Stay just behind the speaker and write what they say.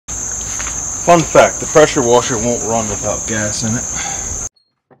Fun fact, the pressure washer won't run without gas in it.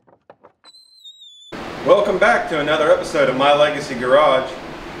 Welcome back to another episode of My Legacy Garage.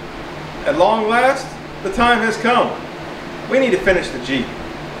 At long last, the time has come. We need to finish the Jeep.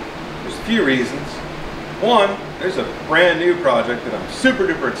 There's a few reasons. One, there's a brand new project that I'm super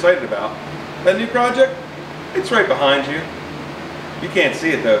duper excited about. That new project, it's right behind you. You can't see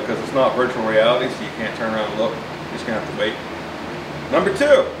it though because it's not virtual reality, so you can't turn around and look. You're just gonna have to wait. Number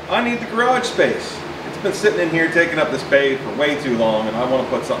two, I need the garage space. It's been sitting in here taking up this bay for way too long, and I want to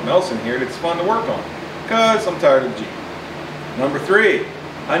put something else in here that's fun to work on because I'm tired of the Jeep. Number three,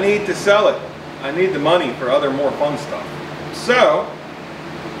 I need to sell it. I need the money for other more fun stuff. So,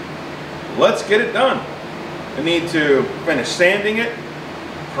 let's get it done. I need to finish sanding it,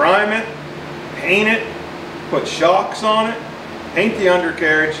 prime it, paint it, put shocks on it, paint the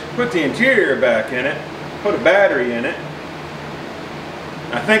undercarriage, put the interior back in it, put a battery in it.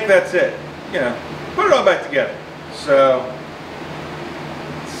 I think that's it. You know, put it all back together. So,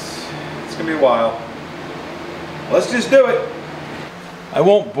 it's gonna be a while. Let's just do it. I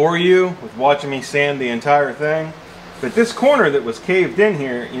won't bore you with watching me sand the entire thing, but this corner that was caved in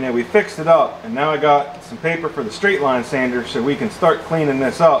here, you know, we fixed it up, and now I got some paper for the straight line sander so we can start cleaning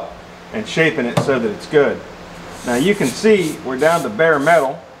this up and shaping it so that it's good. Now you can see we're down to bare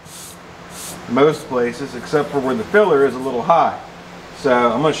metal most places except for where the filler is a little high. So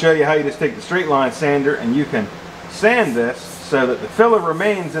I'm going to show you how you just take the straight line sander and you can sand this so that the filler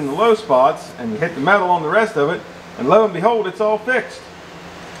remains in the low spots, and you hit the metal on the rest of it, and lo and behold, it's all fixed.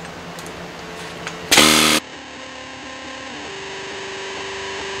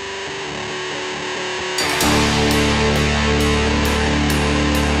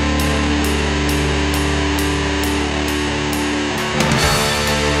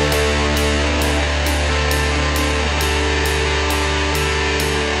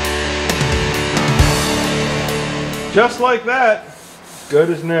 Just like that, good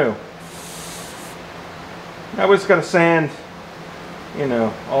as new. Now we just got to sand, you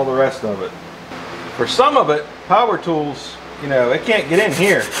know, all the rest of it. For some of it, power tools, you know, it can't get in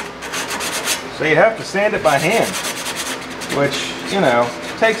here. So you have to sand it by hand, which, you know,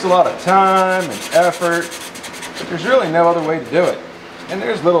 takes a lot of time and effort, but there's really no other way to do it. And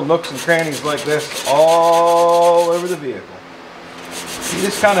there's little nooks and crannies like this all over the vehicle. You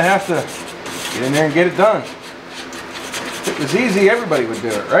just kind of have to get in there and get it done. If it was easy, everybody would do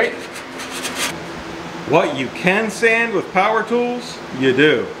it, right? What you can sand with power tools, you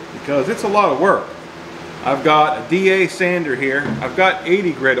do, because it's a lot of work. I've got a DA sander here. I've got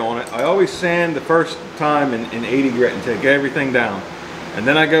 80 grit on it. I always sand the first time in 80 grit and take everything down. And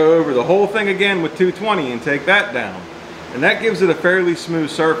then I go over the whole thing again with 220 and take that down. And that gives it a fairly smooth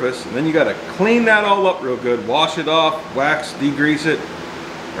surface. And then you gotta clean that all up real good, wash it off, wax, degrease it,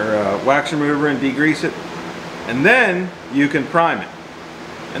 or wax remover and degrease it. And then you can prime it.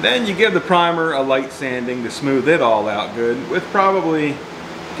 And then you give the primer a light sanding to smooth it all out good with probably, you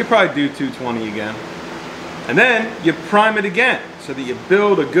could probably do 220 again. And then you prime it again so that you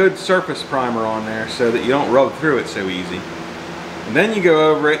build a good surface primer on there so that you don't rub through it so easy. And then you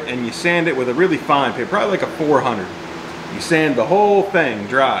go over it and you sand it with a really fine paper, probably like a 400. You sand the whole thing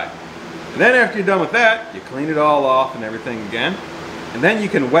dry. And then after you're done with that, you clean it all off and everything again. And then you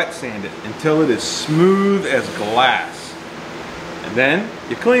can wet sand it until it is smooth as glass. And then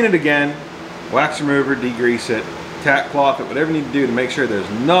you clean it again, wax remover, degrease it, tack cloth it, whatever you need to do to make sure there's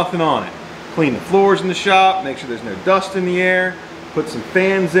nothing on it. Clean the floors in the shop, make sure there's no dust in the air, put some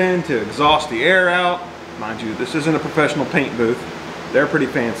fans in to exhaust the air out. Mind you, this isn't a professional paint booth. They're pretty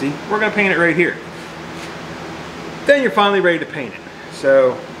fancy. We're gonna paint it right here. Then you're finally ready to paint it.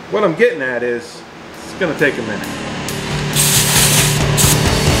 So what I'm getting at is, it's gonna take a minute.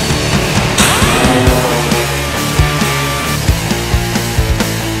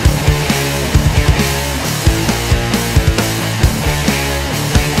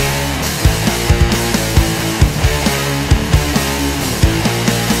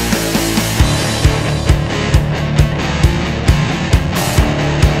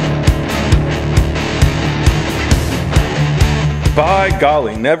 By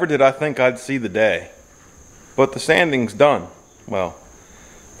golly, never did I think I'd see the day. But the sanding's done. Well,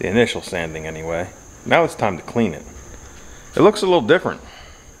 the initial sanding anyway. Now it's time to clean it. It looks a little different.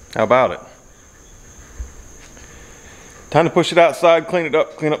 How about it? Time to push it outside, clean it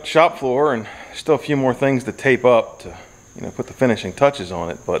up, clean up the shop floor, and still a few more things to tape up to, you know, put the finishing touches on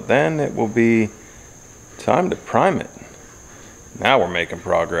it. But then it will be time to prime it. Now we're making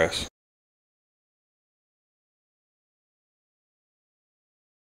progress.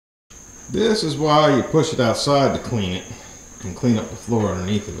 This is why you push it outside to clean it and clean up the floor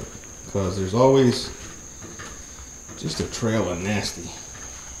underneath of it. because there's always just a trail of nasty.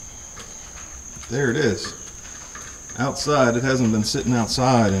 There it is. Outside, it hasn't been sitting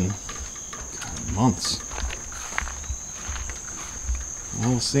outside in months.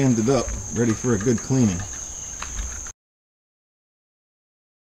 All sanded up, ready for a good cleaning.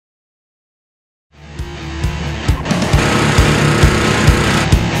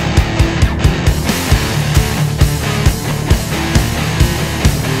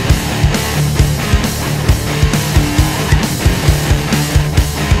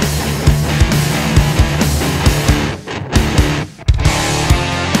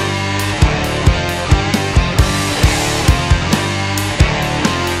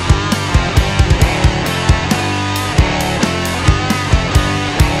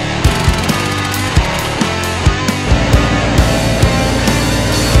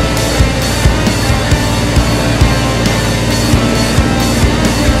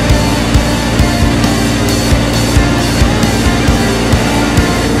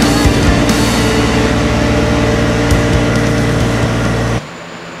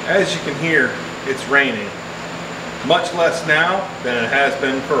 As you can hear, it's raining. Much less now than it has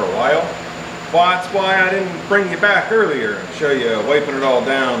been for a while. Well, that's why I didn't bring you back earlier and show you wiping it all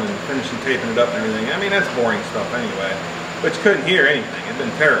down and finishing taping it up and everything. I mean, that's boring stuff anyway. But you couldn't hear anything. It'd been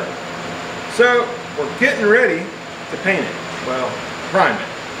terrible. So, we're getting ready to paint it. Well, prime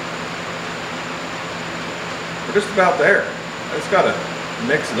it. We're just about there. I just gotta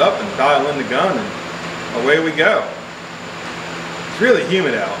mix it up and dial in the gun and away we go. It's really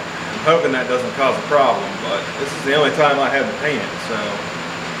humid out. I'm hoping that doesn't cause a problem, but this is the only time I had to paint it, so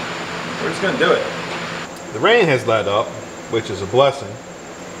we're just going to do it. The rain has let up, which is a blessing.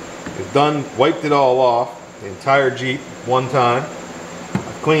 It's done, wiped it all off, the entire Jeep, one time.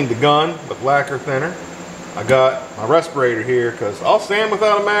 I've cleaned the gun with lacquer thinner. I got my respirator here because I'll sand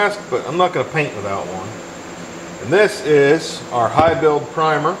without a mask, but I'm not going to paint without one. And this is our high build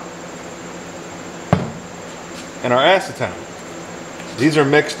primer and our acetone. These are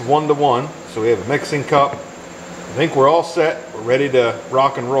mixed 1-to-1, so we have a mixing cup. I think we're all set. We're ready to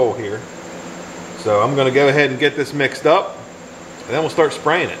rock and roll here. So I'm going to go ahead and get this mixed up, and then we'll start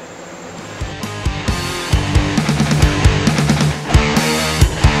spraying it.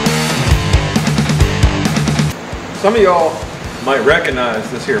 Some of y'all might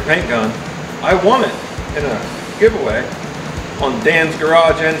recognize this here paint gun. I won it in a giveaway on Dan's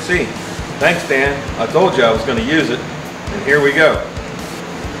Garage NC. Thanks, Dan. I told you I was going to use it, and here we go.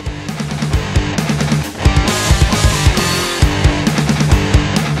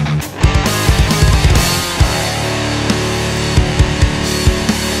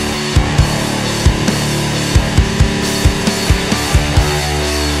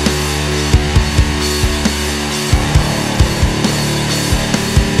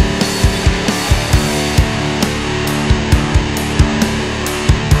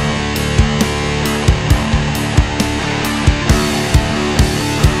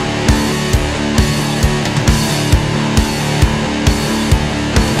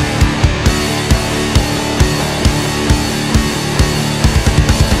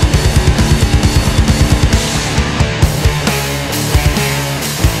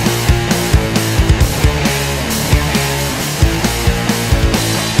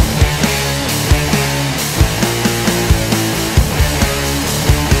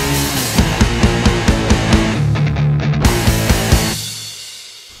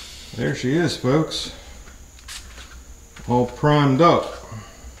 There she is, folks, all primed up.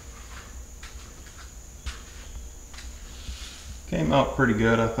 Came out pretty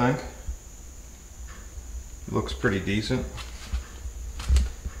good, I think. Looks pretty decent.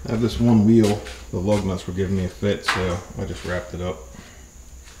 I have this one wheel, the lug nuts were giving me a fit, so I just wrapped it up.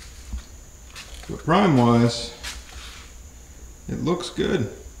 But prime wise, it looks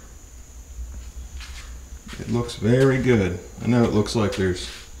good. It looks very good. I know it looks like there's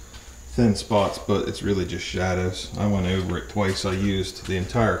thin spots, but it's really just shadows. I went over it twice. I used the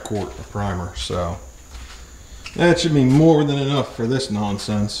entire quart of primer, so that should be more than enough for this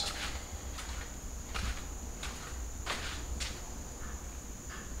nonsense.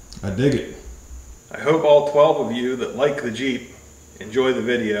 I dig it. I hope all 12 of you that like the Jeep enjoy the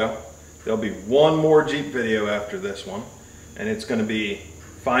video. There'll be one more Jeep video after this one, and it's going to be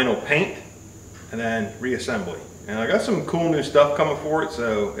final paint and then reassembly. And I got some cool new stuff coming for it,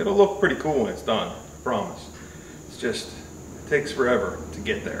 so it'll look pretty cool when it's done, I promise. It's just, it takes forever to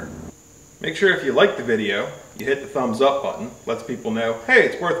get there. Make sure if you like the video, you hit the thumbs up button, lets people know, hey,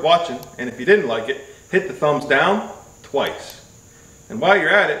 it's worth watching. And if you didn't like it, hit the thumbs down twice. And while you're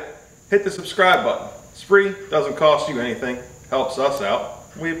at it, hit the subscribe button. It's free, doesn't cost you anything, helps us out.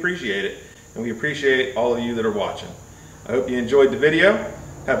 we appreciate it. And we appreciate all of you that are watching. I hope you enjoyed the video.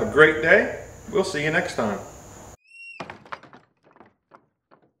 Have a great day. We'll see you next time.